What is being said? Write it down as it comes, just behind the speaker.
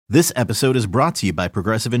This episode is brought to you by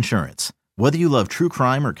Progressive Insurance. Whether you love true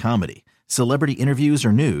crime or comedy, celebrity interviews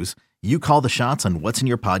or news, you call the shots on what's in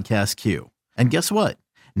your podcast queue. And guess what?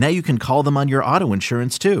 Now you can call them on your auto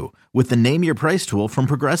insurance too with the Name Your Price tool from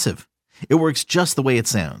Progressive. It works just the way it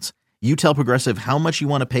sounds. You tell Progressive how much you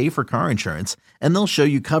want to pay for car insurance, and they'll show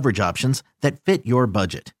you coverage options that fit your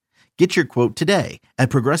budget. Get your quote today at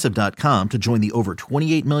Progressive.com to join the over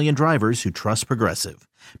 28 million drivers who trust Progressive.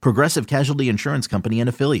 Progressive Casualty Insurance Company and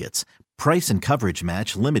Affiliates. Price and coverage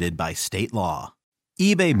match limited by state law.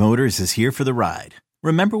 eBay Motors is here for the ride.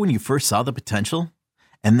 Remember when you first saw the potential?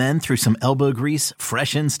 And then through some elbow grease,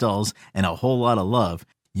 fresh installs, and a whole lot of love,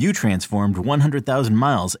 you transformed 100,000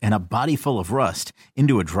 miles and a body full of rust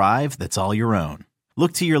into a drive that's all your own.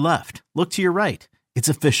 Look to your left. Look to your right. It's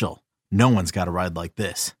official. No one's got a ride like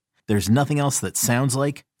this. There's nothing else that sounds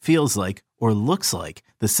like, feels like, or looks like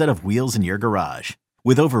the set of wheels in your garage.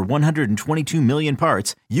 With over 122 million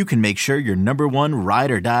parts, you can make sure your number one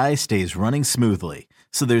ride or die stays running smoothly.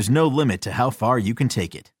 So there's no limit to how far you can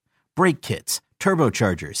take it. Brake kits,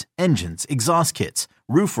 turbochargers, engines, exhaust kits,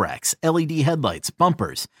 roof racks, LED headlights,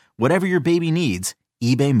 bumpers, whatever your baby needs,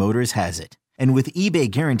 eBay Motors has it. And with eBay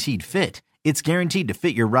Guaranteed Fit, it's guaranteed to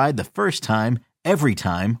fit your ride the first time, every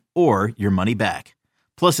time, or your money back.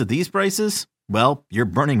 Plus, at these prices, well, you're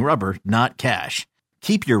burning rubber, not cash.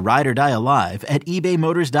 Keep your ride or die alive at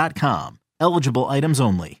ebaymotors.com. Eligible items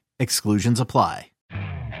only. Exclusions apply.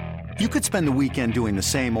 You could spend the weekend doing the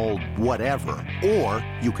same old whatever, or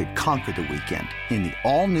you could conquer the weekend in the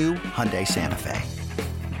all-new Hyundai Santa Fe.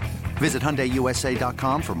 Visit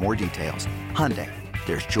HyundaiUSA.com for more details. Hyundai,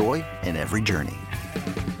 there's joy in every journey.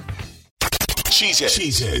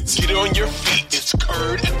 Cheeseheads. Get on your feet. It's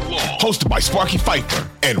Curd and Long. Hosted by Sparky Pfeiffer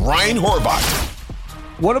and Ryan Horvath.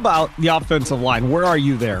 What about the offensive line? Where are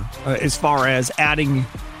you there as far as adding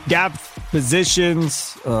depth,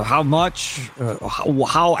 positions? How much?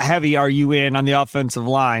 How heavy are you in on the offensive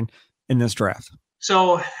line in this draft?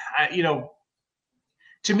 So,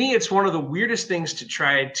 to me, it's one of the weirdest things to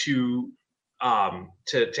try to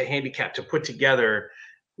handicap, to put together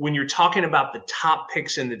when you're talking about the top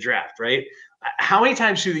picks in the draft, right? How many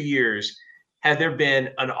times through the years have there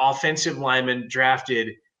been an offensive lineman drafted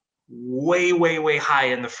way, way, way high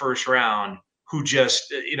in the first round who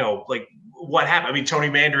just, like what happened? I mean, Tony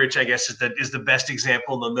Mandarich, I guess, is the best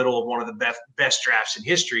example in the middle of one of the best drafts in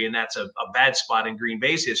history, and that's a bad spot in Green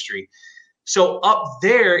Bay's history. So up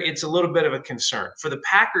there, it's a little bit of a concern. For the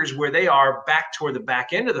Packers, where they are back toward the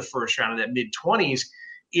back end of the first round in that mid-20s,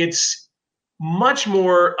 it's much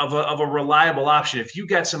more of a reliable option. If you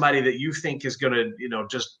got somebody that you think is going to,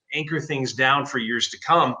 just anchor things down for years to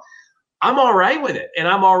come, I'm all right with it. And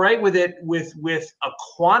I'm all right with it with a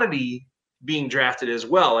quantity being drafted as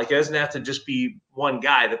well. Like, it doesn't have to just be one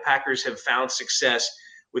guy. The Packers have found success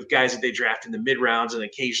with guys that they draft in the mid rounds and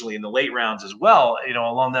occasionally in the late rounds as well,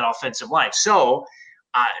 along that offensive line. So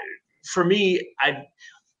for me,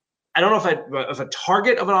 I don't know if a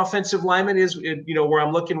target of an offensive lineman is, where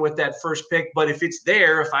I'm looking with that first pick, but if it's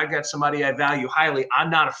there, if I got somebody I value highly,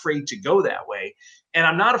 I'm not afraid to go that way. And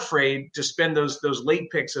I'm not afraid to spend those late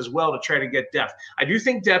picks as well to try to get depth. I do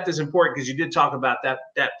think depth is important because you did talk about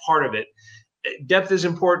that part of it. Depth is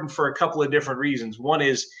important for a couple of different reasons. One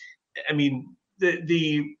is,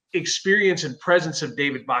 the experience and presence of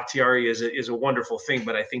David Bakhtiari is a wonderful thing,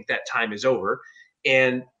 but I think that time is over.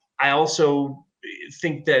 And I also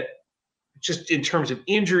think that just in terms of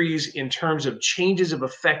injuries, in terms of changes of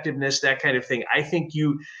effectiveness, that kind of thing, I think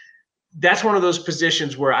that's one of those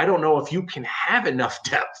positions where I don't know if you can have enough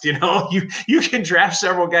depth. You can draft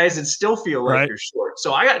several guys and still feel like you're short.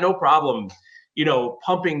 So I got no problem,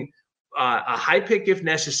 pumping a high pick if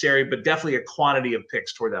necessary, but definitely a quantity of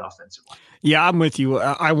picks toward that offensive line. Yeah, I'm with you.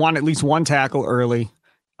 I want at least one tackle early.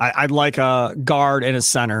 I'd like a guard and a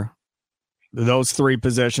center. Those three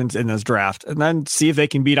positions in this draft, and then see if they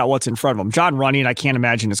can beat out what's in front of them. John Runyon, I can't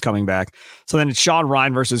imagine is coming back. So then it's Sean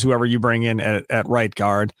Ryan versus whoever you bring in at right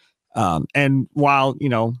guard. And while,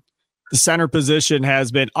 the center position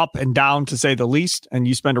has been up and down to say the least, and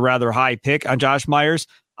you spend a rather high pick on Josh Myers,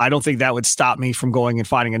 I don't think that would stop me from going and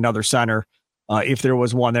finding another center if there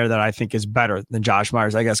was one there that I think is better than Josh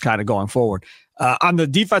Myers, I guess, kind of going forward. On the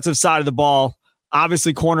defensive side of the ball,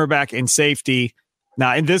 obviously cornerback and safety.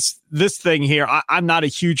 Now, in this thing here, I'm not a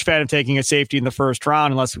huge fan of taking a safety in the first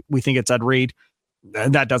round unless we think it's Ed Reed.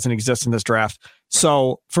 And that doesn't exist in this draft.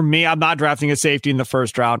 So for me, I'm not drafting a safety in the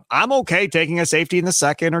first round. I'm okay taking a safety in the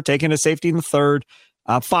second or taking a safety in the third.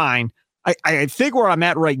 Fine. I think where I'm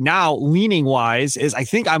at right now, leaning wise, is I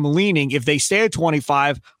think I'm leaning, if they stay at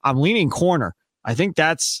 25, I'm leaning corner. I think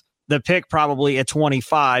that's the pick probably at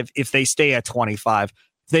 25 if they stay at 25.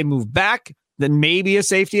 they move back, then maybe a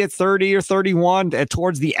safety at 30 or 31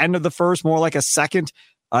 towards the end of the first, more like a second.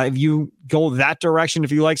 If you go that direction,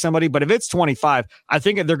 if you like somebody, but if it's 25, I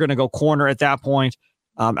think they're going to go corner at that point.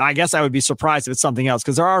 I guess I would be surprised if it's something else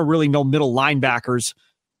because there are really no middle linebackers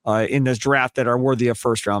in this draft that are worthy of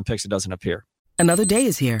first round picks. It doesn't appear. Another day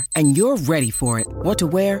is here and you're ready for it. What to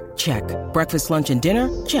wear? Check. Breakfast, lunch, and dinner?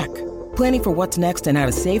 Check. Planning for what's next and how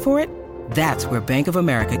to save for it? That's where Bank of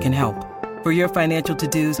America can help. For your financial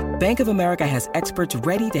to-dos, Bank of America has experts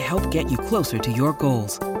ready to help get you closer to your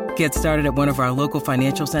goals. Get started at one of our local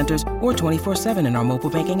financial centers or 24/7 in our mobile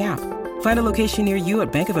banking app. Find a location near you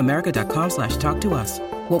at bankofamerica.com/talktous.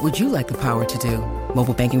 What would you like the power to do?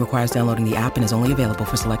 Mobile banking requires downloading the app and is only available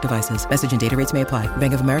for select devices. Message and data rates may apply.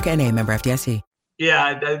 Bank of America NA, member FDIC.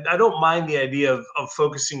 Yeah, I don't mind the idea of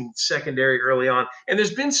focusing secondary early on. And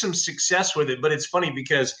there's been some success with it, but it's funny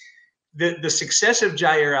because the success of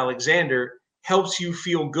Jair Alexander helps you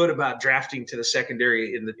feel good about drafting to the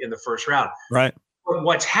secondary in the first round. Right. But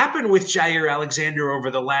what's happened with Jair Alexander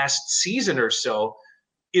over the last season or so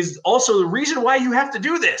is also the reason why you have to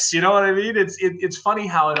do this. You know what I mean? It's funny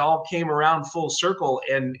how it all came around full circle.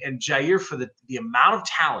 And Jair, for the amount of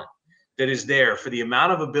talent that is there, for the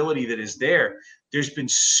amount of ability that is there, there's been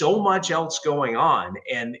so much else going on.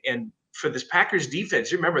 And for this Packers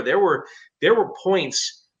defense, you remember there were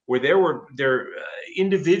points where there were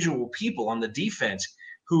individual people on the defense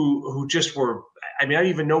who just were, I mean, I don't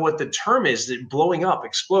even know what the term is, that blowing up,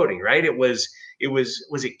 exploding, right? Was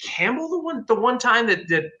it Campbell the one time that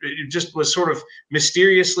it just was sort of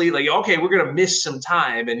mysteriously like, okay, we're going to miss some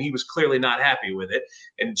time. And he was clearly not happy with it.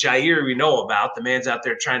 And Jair, we know about, the man's out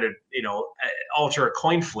there trying to, alter a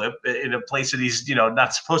coin flip in a place that he's,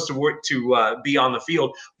 not supposed to work to be on the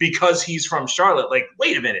field because he's from Charlotte. Like,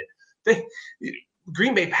 wait a minute.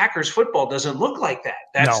 Green Bay Packers football doesn't look like that.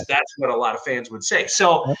 That's what a lot of fans would say.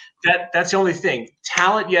 So that's the only thing.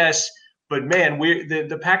 Talent, yes, but man,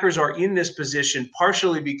 the Packers are in this position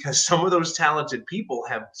partially because some of those talented people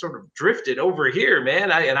have sort of drifted over here,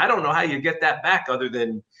 man. I don't know how you get that back other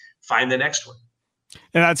than find the next one.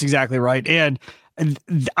 And that's exactly right. And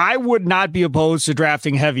I would not be opposed to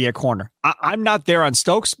drafting heavy at corner. I'm not there on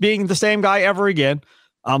Stokes being the same guy ever again.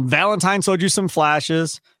 Valentine showed you some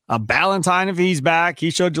flashes. Ballantyne, if he's back, he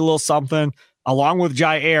showed you a little something along with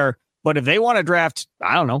Jair. But if they want to draft,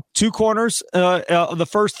 I don't know, 2 corners, the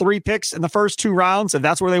first 3 picks in the first 2 rounds, if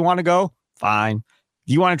that's where they want to go, fine.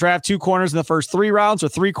 If you want to draft 2 corners in the first 3 rounds or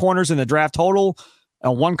 3 corners in the draft total,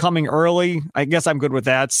 1 coming early, I guess I'm good with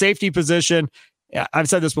that. Safety position, I've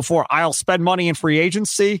said this before, I'll spend money in free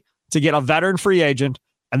agency to get a veteran free agent,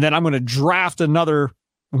 and then I'm going to draft another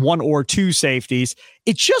 1 or 2 safeties.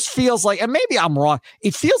 It just feels like, and maybe I'm wrong,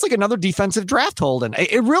 it feels like another defensive draft, Holden.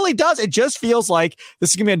 It really does. It just feels like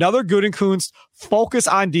this is going to be another Gutekunst focus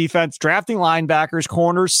on defense, drafting linebackers,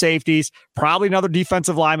 corners, safeties, probably another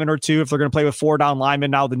defensive lineman or 2 if they're going to play with 4 down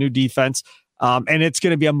linemen now, the new defense. And it's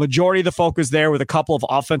going to be a majority of the focus there with a couple of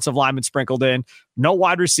offensive linemen sprinkled in. No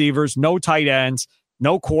wide receivers, no tight ends,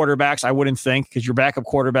 no quarterbacks, I wouldn't think, because your backup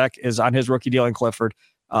quarterback is on his rookie deal in Clifford.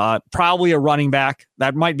 Probably a running back.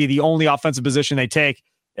 That might be the only offensive position they take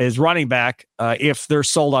is running back if they're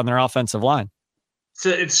sold on their offensive line. So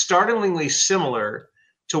it's startlingly similar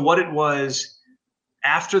to what it was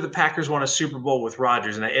after the Packers won a Super Bowl with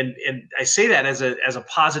Rodgers. And I say that as a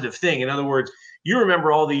positive thing. In other words, you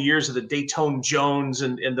remember all the years of the Dayton Jones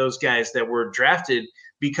and those guys that were drafted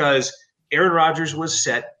because Aaron Rodgers was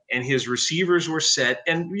set and his receivers were set.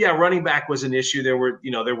 And yeah, running back was an issue. There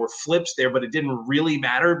were flips there, but it didn't really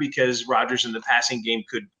matter because Rodgers in the passing game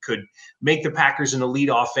could make the Packers an elite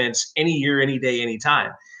offense any year, any day, any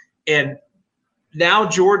time. And now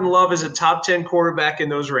Jordan Love is a top 10 quarterback in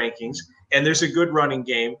those rankings, and there's a good running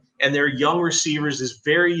game, and their young receivers, this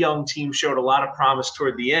very young team showed a lot of promise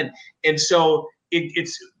toward the end. And so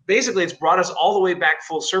it's brought us all the way back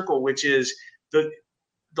full circle, which is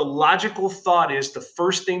the logical thought is the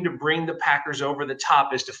first thing to bring the Packers over the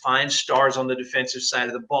top is to find stars on the defensive side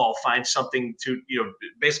of the ball, find something to,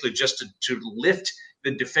 basically just to lift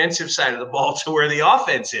the defensive side of the ball to where the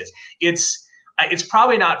offense is. It's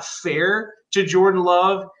probably not fair to Jordan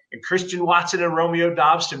Love and Christian Watson and Romeo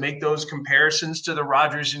Doubs to make those comparisons to the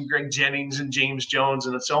Rodgers and Greg Jennings and James Jones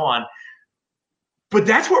and so on. But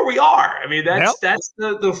that's where we are. I mean, that's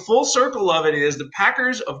the full circle of it is the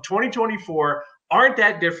Packers of 2024 aren't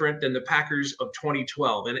that different than the Packers of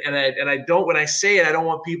 2012. And I don't, when I say it, I don't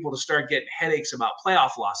want people to start getting headaches about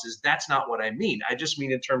playoff losses. That's not what I mean. I just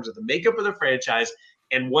mean in terms of the makeup of the franchise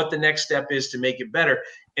and what the next step is to make it better.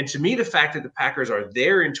 And to me, the fact that the Packers are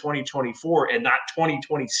there in 2024 and not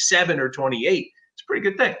 2027 or 28, it's a pretty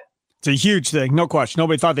good thing. It's a huge thing. No question.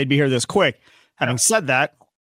 Nobody thought they'd be here this quick. Having said that,